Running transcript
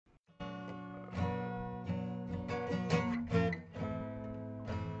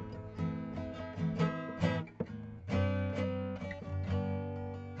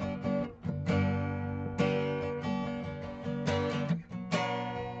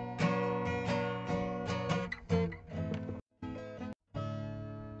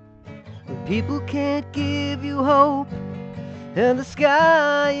People can't give you hope, and the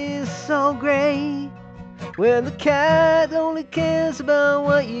sky is so gray. When the cat only cares about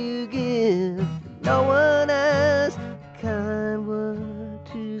what you give, no one has a kind word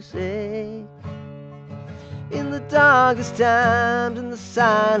to say. In the darkest times, in the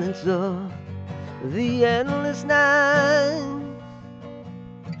silence of the endless night,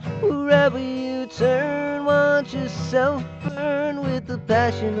 wherever you turn, watch yourself burn with the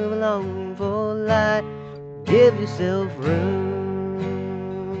passion of longing for light. Give yourself room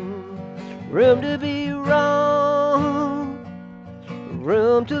to be wrong,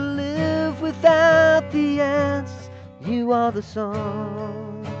 room to live without the answers. You are the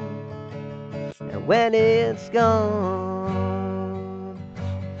song, and when it's gone,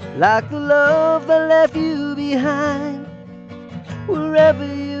 like the love that left you behind, wherever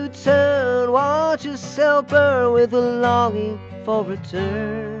you turn, watch yourself burn with a longing for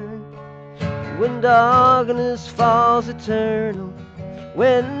return. When darkness falls eternal,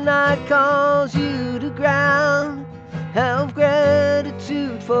 when night calls you to ground, have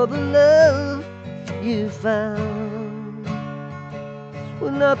gratitude for the love you found.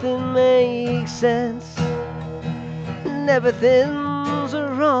 When nothing makes sense and everything's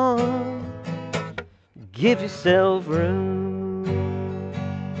wrong, give yourself room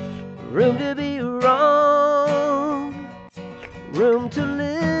to be wrong, room to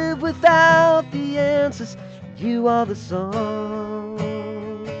live without the answers. You are the song.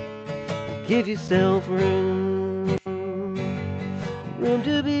 Give yourself room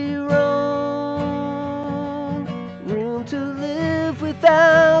to be wrong, room to live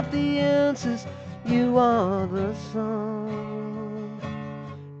without the answers. You are the song.